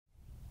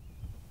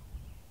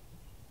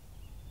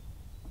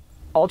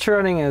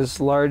Ultrarunning is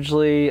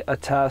largely a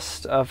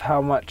test of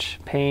how much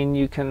pain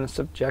you can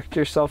subject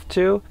yourself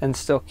to and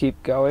still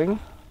keep going.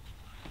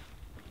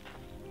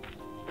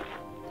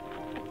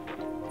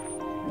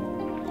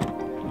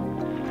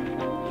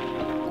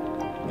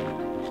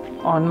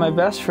 On my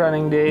best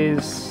running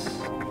days,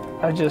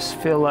 I just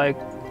feel like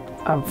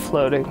I'm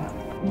floating.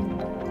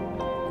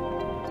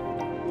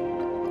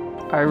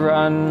 I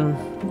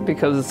run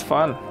because it's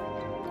fun.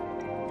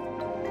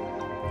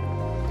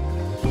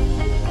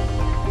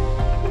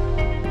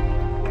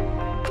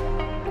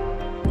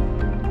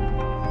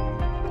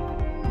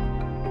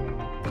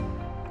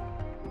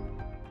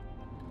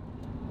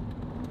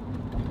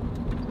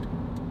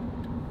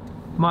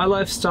 My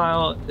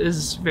lifestyle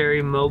is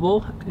very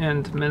mobile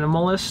and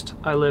minimalist.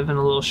 I live in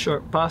a little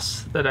short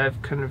bus that I've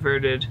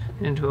converted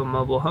into a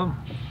mobile home.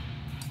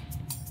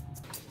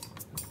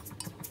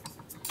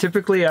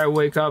 Typically, I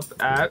wake up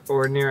at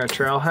or near a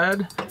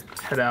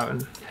trailhead, head out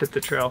and hit the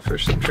trail for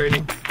some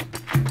training.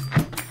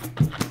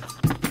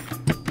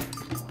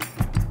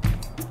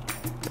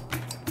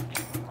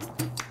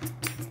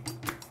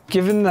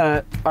 Given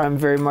that I'm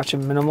very much a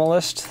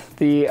minimalist,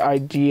 the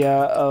idea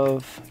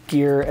of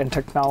gear and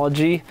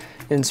technology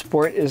in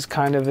sport is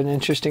kind of an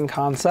interesting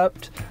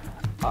concept.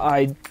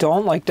 I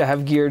don't like to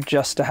have gear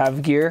just to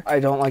have gear.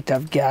 I don't like to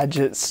have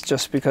gadgets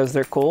just because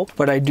they're cool,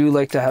 but I do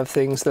like to have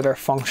things that are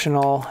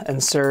functional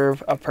and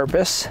serve a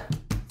purpose.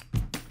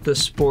 The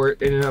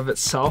sport in and of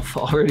itself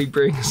already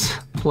brings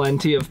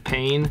plenty of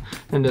pain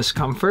and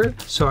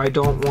discomfort, so I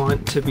don't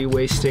want to be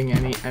wasting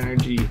any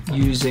energy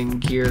using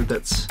gear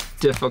that's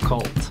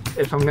difficult.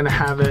 If I'm gonna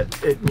have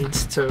it, it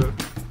needs to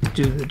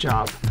do the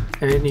job,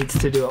 and it needs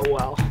to do it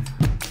well.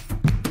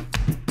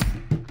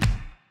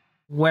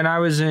 When I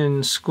was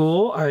in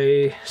school,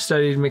 I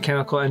studied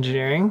mechanical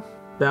engineering.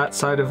 That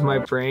side of my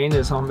brain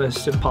is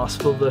almost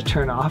impossible to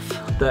turn off.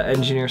 The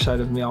engineer side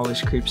of me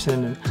always creeps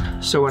in.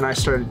 And so when I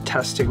started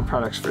testing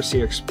products for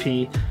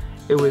CXP,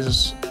 it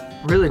was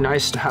really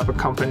nice to have a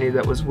company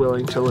that was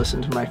willing to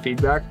listen to my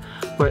feedback,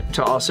 but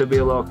to also be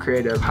a little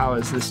creative. How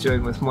is this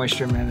doing with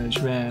moisture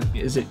management?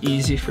 Is it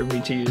easy for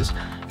me to use?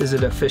 Is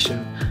it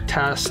efficient?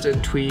 Test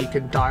and tweak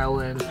and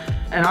dial in.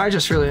 And I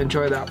just really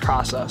enjoy that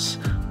process.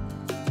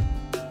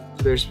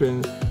 There's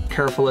been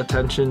careful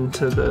attention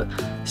to the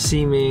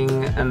seaming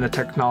and the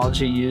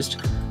technology used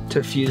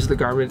to fuse the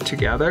garment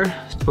together.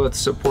 It's both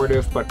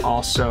supportive but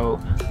also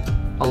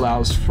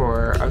allows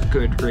for a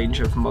good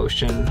range of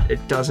motion. It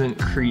doesn't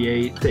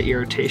create the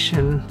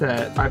irritation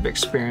that I've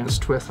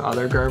experienced with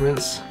other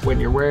garments. When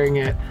you're wearing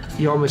it,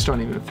 you almost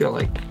don't even feel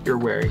like you're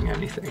wearing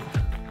anything.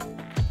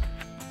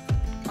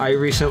 I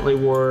recently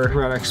wore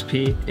Run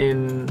XP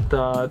in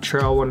the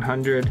Trail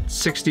 100,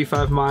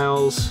 65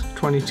 miles,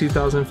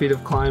 22,000 feet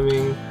of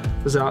climbing,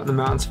 was out in the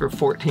mountains for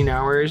 14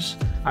 hours.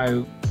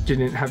 I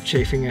didn't have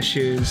chafing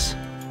issues,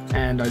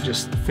 and I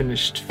just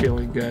finished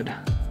feeling good.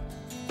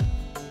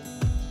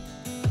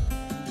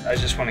 I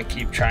just want to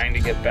keep trying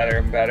to get better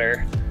and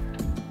better.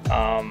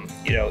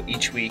 You know,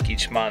 each week,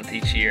 each month,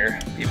 each year,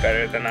 be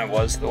better than I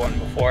was the one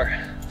before.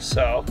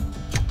 So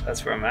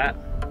that's where I'm at.